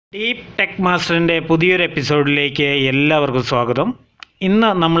Deep tech മാസ്റ്ററിൻ്റെ പുതിയൊരു എപ്പിസോഡിലേക്ക് എല്ലാവർക്കും സ്വാഗതം. ഇന്ന്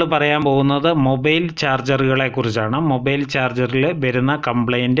നമ്മൾ പറയാൻ പോകുന്നത് മൊബൈൽ ചാർജറുകളെ കുറിച്ചാണ്. മൊബൈൽ ചാർജറിൽ വരുന്ന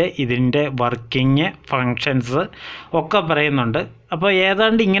കംപ്ലൈൻറ്റ്, ഇതിൻ്റെ വർക്കിംഗ്, ഫങ്ഷൻസ് ഒക്കെ പറയുന്നുണ്ട്. അപ്പോൾ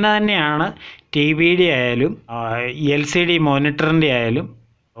ഏതാണ്ട് ഇങ്ങനെ തന്നെയാണ് ടി വിയുടെ ആയാലും LCD മോണിറ്ററിൻ്റെ ആയാലും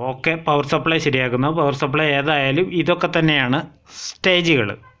ഒക്കെ പവർ സപ്ലൈ ശരിയാക്കുന്നത്. പവർ സപ്ലൈ ഏതായാലും ഇതൊക്കെ തന്നെയാണ്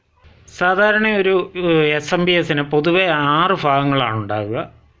സ്റ്റേജുകൾ. സാധാരണ ഒരു SMPSന് പൊതുവെ 6 ഭാഗങ്ങളാണ് ഉണ്ടാകുക.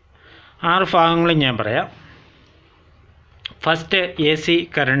 6 ഭാഗങ്ങളും ഞാൻ പറയാം. ഫസ്റ്റ് AC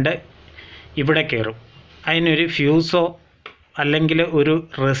കറണ്ട് ഇവിടെ കയറും. അതിനൊരു ഫ്യൂസോ അല്ലെങ്കിൽ ഒരു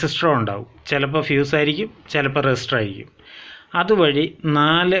റെസിസ്റ്ററോ ഉണ്ടാവും. ചിലപ്പോൾ ഫ്യൂസ് ആയിരിക്കും, ചിലപ്പോൾ റെസിസ്റ്റർ ആയിരിക്കും. അതുവഴി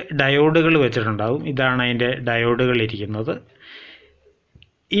 4 ഡയോഡുകൾ വെച്ചിട്ടുണ്ടാവും. ഇതാണ് അതിൻ്റെ ഡയോഡുകൾ ഇരിക്കുന്നത്.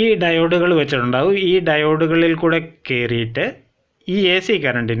 ഈ ഡയോഡുകൾ വെച്ചിട്ടുണ്ടാവും. ഈ ഡയോഡുകളിൽ കൂടെ കയറിയിട്ട് ഈ AC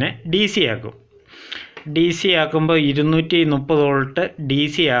കറണ്ടിനെ DC ആക്കും. DC ആക്കുമ്പോൾ 230 വോൾട്ട്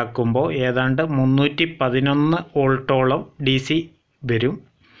DC ആക്കുമ്പോൾ ഏതാണ്ട് 311 വോൾട്ടോളം DC വരും.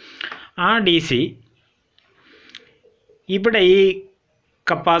 ആ DC ഇവിടെ ഈ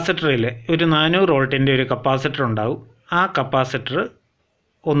കപ്പാസിറ്ററിൽ ഒരു 400 വോൾട്ടിൻ്റെ ഒരു കപ്പാസിറ്റർ ഉണ്ടാവും. ആ കപ്പാസിറ്റർ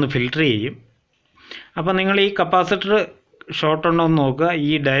ഒന്ന് ഫിൽട്ടർ ചെയ്യും. അപ്പോൾ നിങ്ങൾ ഈ കപ്പാസിറ്റർ ഷോർട്ട് ഉണ്ടോ എന്ന് നോക്കുക,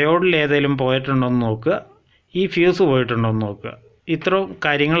 ഈ ഡയോഡിൽ ഏതെങ്കിലും പോയിട്ടുണ്ടോ എന്ന് നോക്കുക, ഈ ഫ്യൂസ് പോയിട്ടുണ്ടോ എന്ന് നോക്കുക. ഇത്രയും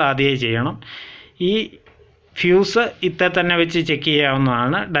കാര്യങ്ങൾ ആദ്യമേ ചെയ്യണം. ഈ ഫ്യൂസ് ഇത്ര തന്നെ വെച്ച് ചെക്ക്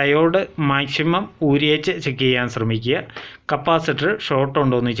ചെയ്യാവുന്നതാണ്. ഡയോഡ് മാക്സിമം ഊരിയേച്ച് ചെക്ക് ചെയ്യാൻ ശ്രമിക്കുക. കപ്പാസിറ്റർ ഷോർട്ട്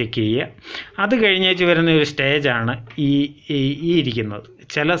ഉണ്ടോ എന്ന് ചെക്ക് ചെയ്യുക. അത് കഴിഞ്ഞേച്ച് വരുന്ന ഒരു സ്റ്റേജാണ് ഈ ഇരിക്കുന്നത്.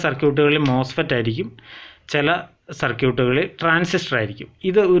 ചില സർക്യൂട്ടുകളിൽ മോസ്ഫെറ്റ് ആയിരിക്കും, ചില സർക്യൂട്ടുകളിൽ ട്രാൻസിസ്റ്റർ ആയിരിക്കും.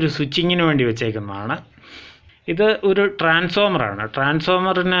 ഇത് ഒരു സ്വിച്ചിങ്ങിന് വേണ്ടി വെച്ചേക്കുന്നതാണ്. ഇത് ഒരു ട്രാൻസ്ഫോമറാണ്.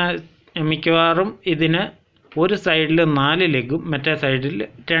 ട്രാൻസ്ഫോമറിന് മിക്കവാറും ഇതിന് ഒരു സൈഡിൽ 4 ലെഗും മറ്റേ സൈഡിൽ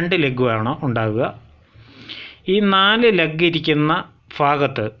 2 ലെഗുമാണ് ഉണ്ടാവുക. ഈ 4 ലെഗ് ഇരിക്കുന്ന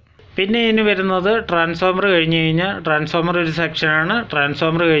ഭാഗത്ത് പിന്നെ ഇതിന് വരുന്നത് ട്രാൻസ്ഫോമർ കഴിഞ്ഞ് കഴിഞ്ഞാൽ, ട്രാൻസ്ഫോമർ ഒരു സെക്ഷനാണ്.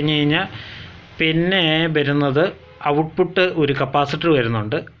 ട്രാൻസ്ഫോമർ കഴിഞ്ഞ് കഴിഞ്ഞാൽ പിന്നെ വരുന്നത് ഔട്ട്പുട്ട്, ഒരു കപ്പാസിറ്റർ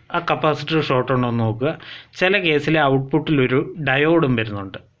വരുന്നുണ്ട്. ആ കപ്പാസിറ്റർ ഷോർട്ട് ഉണ്ടോ എന്ന് നോക്കുക. ചില കേസിൽ ഔട്ട്പുട്ടിലൊരു ഡയോഡും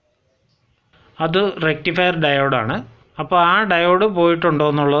വരുന്നുണ്ട്. അത് റെക്ടിഫയർ ഡയോഡാണ്. അപ്പോൾ ആ ഡയോഡ് പോയിട്ടുണ്ടോ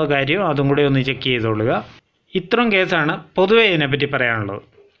എന്നുള്ള കാര്യം അതും കൂടി ഒന്ന് ചെക്ക് ചെയ്തോളുക. ഇത്രയും കേസാണ് പൊതുവേ ഇതിനെപ്പറ്റി പറയാനുള്ളത്.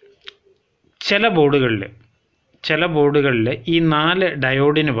 ചില ബോർഡുകളിൽ ഈ 4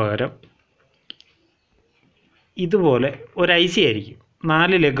 ഡയോഡിന് പകരം ഇതുപോലെ ഒരു IC ആയിരിക്കും.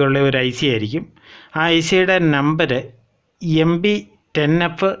 4 ലെഗുള്ള ഒരു IC ആയിരിക്കും. ആ ICയുടെ നമ്പർ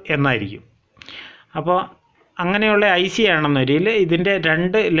MB10F എന്നായിരിക്കും. അപ്പോൾ അങ്ങനെയുള്ള IC ആണെന്നൊരിൽ ഇതിൻ്റെ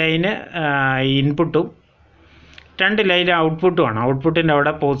 2 ലൈന് ഇൻപുട്ടും 2 ലൈൻ ഔട്ട്പുട്ടുമാണ്. ഔട്ട്പുട്ടിൻ്റെ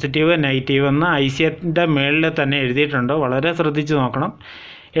അവിടെ പോസിറ്റീവ് നെഗറ്റീവ് എന്ന് ICയുടെ മേളിൽ തന്നെ എഴുതിയിട്ടുണ്ട്. വളരെ ശ്രദ്ധിച്ച് നോക്കണം,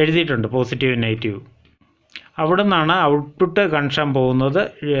 എഴുതിയിട്ടുണ്ട് പോസിറ്റീവ് നെഗറ്റീവ്. അവിടെ നിന്നാണ് ഔട്ട്പുട്ട് കണക്ഷൻ പോകുന്നത്.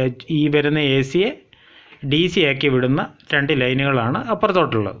 ഈ വരുന്ന ACയെ DC ആക്കി വിടുന്ന 2 ലൈനുകളാണ്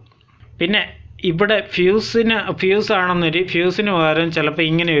അപ്പുറത്തോട്ടുള്ളത്. പിന്നെ ഇവിടെ ഫ്യൂസാണെന്നൊരു ഫ്യൂസിന് പകരം ചിലപ്പോൾ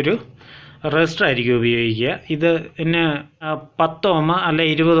ഇങ്ങനെയൊരു റെസിസ്റ്റർ ആയിരിക്കും ഉപയോഗിക്കുക. ഇത് പിന്നെ 10 ഓം അല്ലെ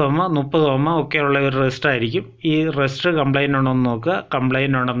 20 ഓം 30 ഓം ഒക്കെയുള്ള ഒരു റെസിസ്റ്റർ ആയിരിക്കും. ഈ റെസിസ്റ്റർ കംപ്ലൈൻ്റ് ഉണ്ടോ എന്ന് നോക്കുക.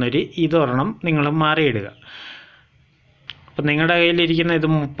 കംപ്ലൈൻ്റ് ഉണ്ടെന്നൊരു ഇതൊരെണ്ണം നിങ്ങൾ മാറിയിടുക. അപ്പം നിങ്ങളുടെ കയ്യിലിരിക്കുന്ന ഇത്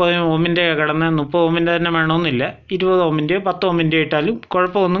 30 ഓമിൻ്റെ കിടന്ന് 30 ഓമിൻ്റെ തന്നെ വേണമെന്നില്ല. 20 ഓമിൻ്റെയോ 10 ഓമിൻ്റെയോ ഇട്ടാലും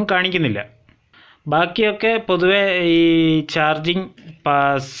കുഴപ്പമൊന്നും കാണിക്കുന്നില്ല. ബാക്കിയൊക്കെ പൊതുവെ ഈ ചാർജിങ്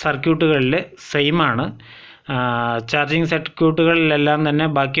സർക്യൂട്ടുകളിൽ സെയിമാണ്. ചാർജിങ് സർക്യൂട്ടുകളിലെല്ലാം തന്നെ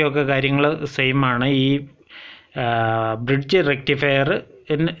ബാക്കിയൊക്കെ കാര്യങ്ങൾ സെയിമാണ്. ഈ ബ്രിഡ്ജ്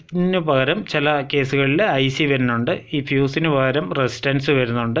റെക്ടിഫയറിന് പകരം ചില കേസുകളിൽ IC വരുന്നുണ്ട്. ഈ ഫ്യൂസിന് പകരം റെസിസ്റ്റൻസ്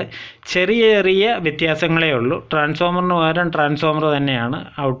വരുന്നുണ്ട്. ചെറിയ ചെറിയ വ്യത്യാസങ്ങളേ ഉള്ളൂ. ട്രാൻസ്ഫോമറിന് പകരം ട്രാൻസ്ഫോമർ തന്നെയാണ്.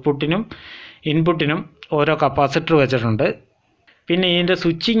 ഔട്ട്പുട്ടിനും ഇൻപുട്ടിനും ഓരോ കപ്പാസിറ്റർ വെച്ചിട്ടുണ്ട്. പിന്നെ ഇതിൻ്റെ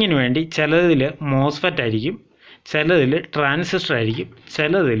സ്വിച്ചിങ്ങിന് വേണ്ടി ചിലതിൽ മോസ്ഫെറ്റ് ആയിരിക്കും, ചിലതിൽ ട്രാൻസിസ്റ്റർ ആയിരിക്കും,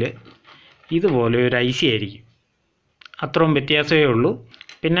 ചിലതിൽ ഇതുപോലെ ഒരു IC ആയിരിക്കും. അത്രയും വ്യത്യാസമേ ഉള്ളൂ.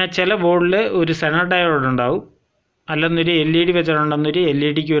 പിന്നെ ചില ബോർഡിൽ ഒരു സെനർ ഡയോഡ് ഉണ്ടാവും, അല്ലെന്നൊരു LED വെച്ചിട്ടുണ്ടെന്നൊരു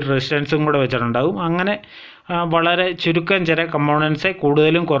LEDക്ക് ഒരു റെസിസ്റ്റൻസും കൂടെ വെച്ചിട്ടുണ്ടാവും. അങ്ങനെ വളരെ ചുരുക്കം ചില കമ്പോണൻസേ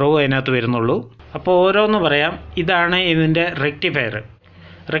കൂടുതലും കുറവും അതിനകത്ത് വരുന്നുള്ളൂ. അപ്പോൾ ഓരോന്ന് പറയാം. ഇതാണ് ഇതിൻ്റെ റെക്ടിഫയർ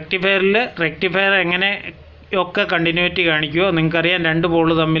എങ്ങനെ ഒക്കെ കണ്ടിന്യൂറ്റി കാണിക്കുമോ നിങ്ങൾക്കറിയാം. 2 ബോൾ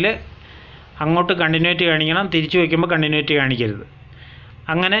തമ്മിൽ അങ്ങോട്ട് കണ്ടിന്യൂറ്റി കാണിക്കണം, തിരിച്ചു വയ്ക്കുമ്പോൾ കണ്ടിന്യൂറ്റി കാണിക്കരുത്.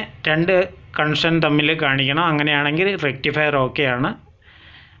 അങ്ങനെ 2 കണക്ഷൻ തമ്മിൽ കാണിക്കണം. അങ്ങനെയാണെങ്കിൽ റെക്ടിഫയർ ഓക്കെയാണ്.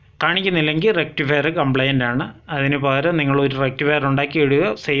 കാണിക്കുന്നില്ലെങ്കിൽ റെക്ടിഫയർ കംപ്ലൈൻ്റ് ആണ്. അതിന് പകരം നിങ്ങളൊരു റെക്ടിഫയർ ഉണ്ടാക്കി ഇടുകയോ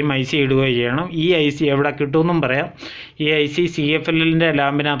സെയിം IC ഇടുകയോ ചെയ്യണം. ഈ IC എവിടെ കിട്ടുമെന്നും പറയാം. ഈ IC CFLൻ്റെ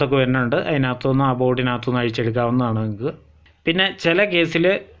ലാമ്പിനകത്തൊക്കെ വരുന്നുണ്ട്. അതിനകത്തുനിന്ന് ആ ബോർഡിനകത്തുനിന്ന് അഴിച്ചെടുക്കാവുന്നതാണ് നിങ്ങൾക്ക്. പിന്നെ ചില കേസിൽ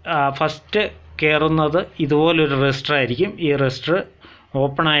ഫസ്റ്റ് കയറുന്നത് ഇതുപോലൊരു റെസിസ്റ്റർ ആയിരിക്കും. ഈ റെസിസ്റ്റർ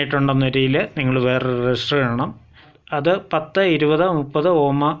ഓപ്പൺ ആയിട്ടുണ്ടെന്നൊരിയിൽ നിങ്ങൾ വേറൊരു രജിസ്റ്റർ ഇടണം. അത് 10, 20, 30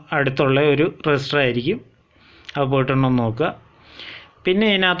 ഓം അടുത്തുള്ള ഒരു രജിസ്റ്റർ ആയിരിക്കും. അത് പോയിട്ടുണ്ടോ എന്ന് നോക്കുക. പിന്നെ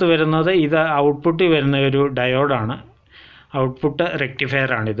ഇതിനകത്ത് വരുന്നത് ഇത് ഔട്ട്പുട്ടിൽ വരുന്ന ഒരു ഡയോഡാണ്, ഔട്ട്പുട്ട്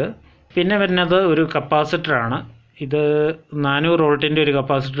റെക്ടിഫയറാണിത്. പിന്നെ വരുന്നത് ഒരു കപ്പാസിറ്ററാണ്. ഇത് 400 വോൾട്ടിൻ്റെ ഒരു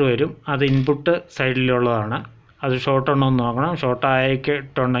കപ്പാസിറ്റർ വരും. അത് ഇൻപുട്ട് സൈഡിലുള്ളതാണ്. അത് ഷോർട്ട് ഉണ്ടോ എന്ന് നോക്കണം. ഷോർട്ട്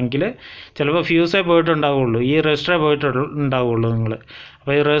ആയിട്ടുണ്ടെങ്കിൽ ചിലപ്പോൾ ഫ്യൂസേ പോയിട്ടുണ്ടാവുള്ളൂ, ഈ രജിസ്റ്ററേ പോയിട്ടുണ്ടാവുള്ളൂ നിങ്ങൾ.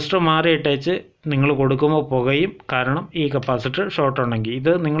 അപ്പോൾ ഈ രജിസ്റ്റർ മാറിയിട്ടേച്ച് നിങ്ങൾ കൊടുക്കുമ്പോൾ പുകയും, കാരണം ഈ കപ്പാസിറ്റർ ഷോർട്ട് ഉണ്ടെങ്കിൽ.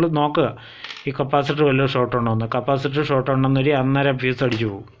 ഇത് നിങ്ങൾ നോക്കുക ഈ കപ്പാസിറ്റർ വല്ലതും ഷോർട്ട് ഉണ്ടോ എന്ന്. കപ്പാസിറ്റർ ഷോർട്ട് ഉണ്ടെന്നൊരു അന്നേരം ഫ്യൂസ് അടിച്ചു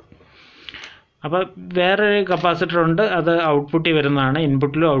പോകും. അപ്പോൾ വേറൊരു കപ്പാസിറ്റർ ഉണ്ട്, അത് ഔട്ട്പുട്ടിൽ വരുന്നതാണ്.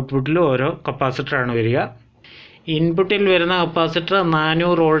 ഇൻപുട്ടിലും ഔട്ട്പുട്ടിലും ഓരോ കപ്പാസിറ്ററാണ് വരിക. ഇൻപുട്ടിൽ വരുന്ന കപ്പാസിറ്റർ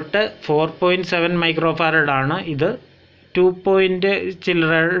 400 വോൾട്ട് 4.7 മൈക്രോഫാരഡാണ്. ഇത് 2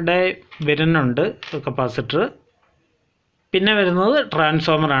 ചില്ലറയുടെ വരുന്നുണ്ട് കപ്പാസിറ്റർ. പിന്നെ വരുന്നത്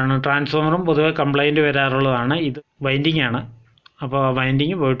ട്രാൻസ്ഫോമറാണ്. ട്രാൻസ്ഫോമറും പൊതുവെ കംപ്ലൈൻറ്റ് വരാറുള്ളതാണ്. ഇത് വൈൻഡിങ് ആണ്. അപ്പോൾ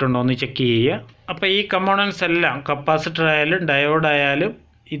വൈൻഡിങ് പോയിട്ടുണ്ടോ എന്ന് ചെക്ക് ചെയ്യുക. അപ്പോൾ ഈ കമ്പോണൻസ് എല്ലാം, കപ്പാസിറ്റർ ആയാലും ഡയോഡായാലും,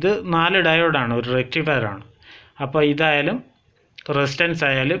 ഇത് 4 ഡയോഡാണ്, ഒരു റെക്ടിഫയറാണ്. അപ്പോൾ ഇതായാലും റെസിസ്റ്റൻസ്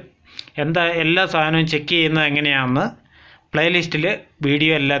ആയാലും എല്ലാ സാധനവും ചെക്ക് ചെയ്യുന്നത് എങ്ങനെയാണെന്ന് പ്ലേലിസ്റ്റിൽ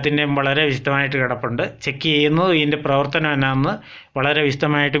വീഡിയോ എല്ലാത്തിൻ്റെയും വളരെ വിശദമായിട്ട് കിടപ്പുണ്ട്. ചെക്ക് ചെയ്യുന്നതും ഇതിൻ്റെ പ്രവർത്തനം എന്നാന്ന് വളരെ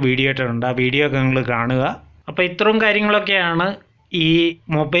വിശദമായിട്ട് വീഡിയോ ഇട്ടിട്ടുണ്ട്. ആ വീഡിയോ ഒക്കെ നിങ്ങൾ കാണുക. അപ്പോൾ ഇത്രയും കാര്യങ്ങളൊക്കെയാണ് ഈ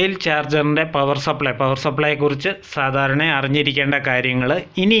മൊബൈൽ ചാർജറിൻ്റെ പവർ സപ്ലൈയെക്കുറിച്ച് സാധാരണ അറിഞ്ഞിരിക്കേണ്ട കാര്യങ്ങൾ.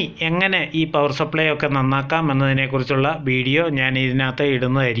 ഇനി എങ്ങനെ ഈ പവർ സപ്ലൈ ഒക്കെ നന്നാക്കാം എന്നതിനെക്കുറിച്ചുള്ള വീഡിയോ ഞാൻ ഇതിനകത്ത്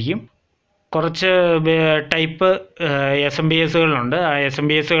ഇടുന്നതായിരിക്കും. കുറച്ച് ടൈപ്പ് SMPSകളുണ്ട്. ആ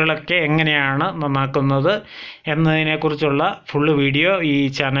SMPSകളൊക്കെ എങ്ങനെയാണ് നന്നാക്കുന്നത് എന്നതിനെക്കുറിച്ചുള്ള ഫുള്ള് വീഡിയോ ഈ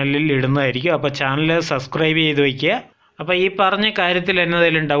ചാനലിൽ ഇടുന്നതായിരിക്കും. അപ്പോൾ ചാനൽ സബ്സ്ക്രൈബ് ചെയ്ത് വയ്ക്കുക. അപ്പോൾ ഈ പറഞ്ഞ കാര്യത്തിൽ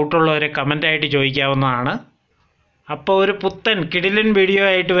എന്നതെങ്കിലും ഡൗട്ടുള്ളവരെ കമൻ്റായിട്ട് ചോദിക്കാവുന്നതാണ്. അപ്പോൾ ഒരു പുത്തൻ കിടിലൻ വീഡിയോ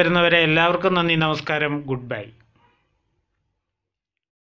ആയിട്ട് വരുന്നവരെ എല്ലാവർക്കും നന്ദി, നമസ്കാരം, ഗുഡ് ബൈ.